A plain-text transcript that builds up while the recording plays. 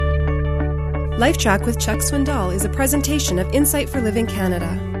LifeTrac with Chuck Swindoll is a presentation of Insight for Living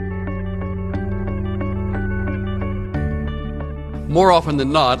Canada. More often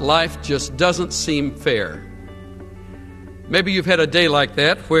than not, life just doesn't seem fair. Maybe you've had a day like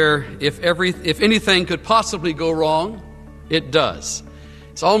that where if anything could possibly go wrong, it does.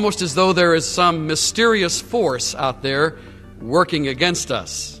 It's almost as though there is some mysterious force out there working against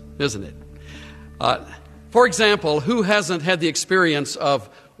us, isn't it? For example, who hasn't had the experience of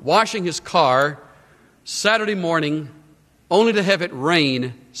washing his car Saturday morning only to have it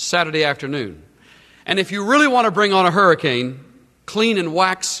rain Saturday afternoon? And if you really want to bring on a hurricane, clean and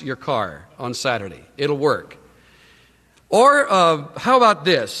wax your car on Saturday. It'll work. Or how about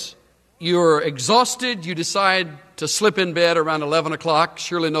this? You're exhausted. You decide to slip in bed around 11 o'clock.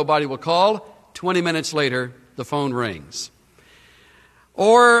 Surely nobody will call. 20 minutes later, the phone rings.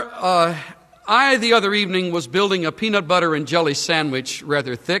 Or I, the other evening, was building a peanut butter and jelly sandwich,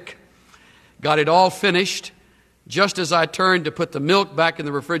 rather thick. Got it all finished. Just as I turned to put the milk back in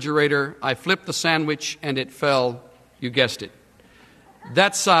the refrigerator, I flipped the sandwich and it fell, you guessed it,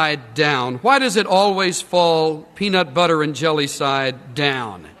 that side down. Why does it always fall peanut butter and jelly side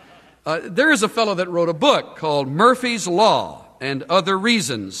down? There is a fellow that wrote a book called Murphy's Law and Other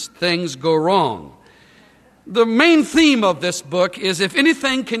Reasons Things Go Wrong. The main theme of this book is if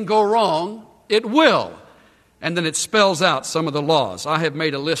anything can go wrong, it will. And then it spells out some of the laws. I have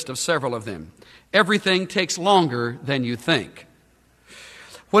made a list of several of them. Everything takes longer than you think.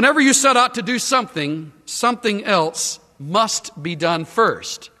 Whenever you set out to do something, something else must be done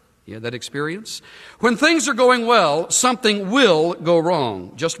first. You had that experience? When things are going well, something will go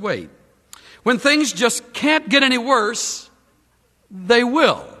wrong. Just wait. When things just can't get any worse, they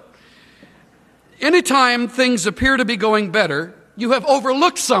will. Anytime things appear to be going better, you have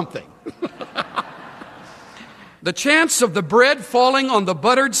overlooked something. The chance of the bread falling on the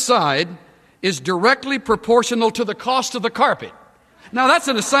buttered side is directly proportional to the cost of the carpet. Now that's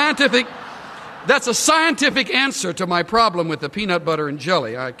a scientific answer to my problem with the peanut butter and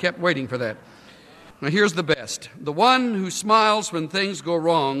jelly. I kept waiting for that. Now here's the best. The one who smiles when things go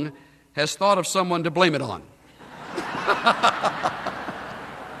wrong has thought of someone to blame it on.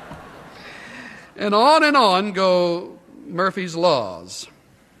 And on go Murphy's Laws.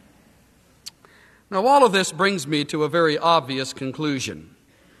 Now, all of this brings me to a very obvious conclusion.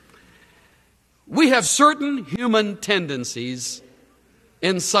 We have certain human tendencies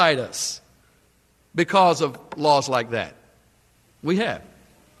inside us because of laws like that. We have.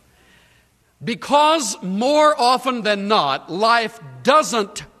 Because more often than not, life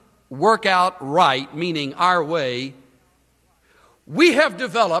doesn't work out right, meaning our way, we have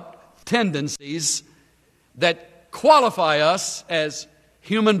developed tendencies that qualify us as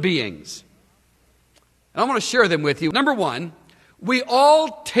human beings. And I want to share them with you. Number one, we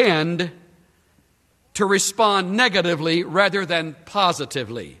all tend to respond negatively rather than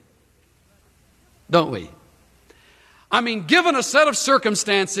positively, don't we? I mean, given a set of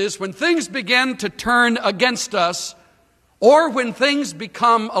circumstances, when things begin to turn against us, or when things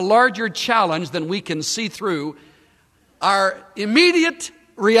become a larger challenge than we can see through, our immediate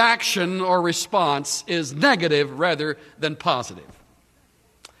reaction or response is negative rather than positive.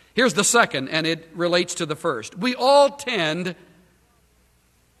 Here's the second, and it relates to the first. We all tend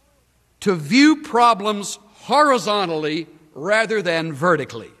to view problems horizontally rather than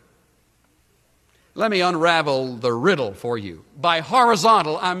vertically. Let me unravel the riddle for you. By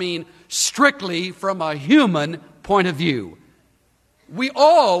horizontal, I mean strictly from a human point of view. We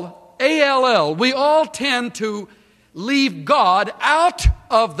all, A-L-L, we all tend to leave God out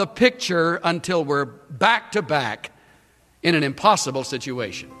of the picture until we're back to back in an impossible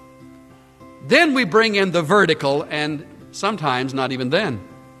situation. Then we bring in the vertical, and sometimes not even then.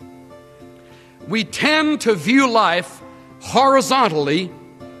 We tend to view life horizontally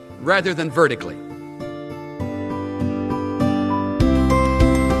rather than vertically.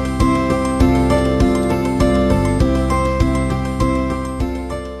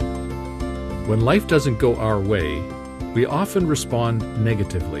 When life doesn't go our way, we often respond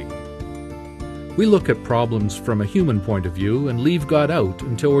negatively. We look at problems from a human point of view and leave God out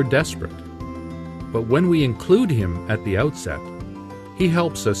until we're desperate. But when we include Him at the outset, He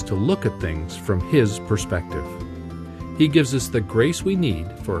helps us to look at things from His perspective. He gives us the grace we need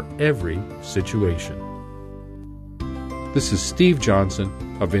for every situation. This is Steve Johnson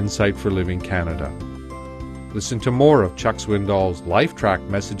of Insight for Living Canada. Listen to more of Chuck Swindoll's LifeTrac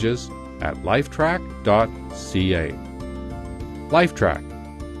messages at lifetrac.ca. LifeTrac,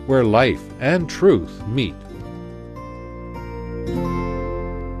 where life and truth meet.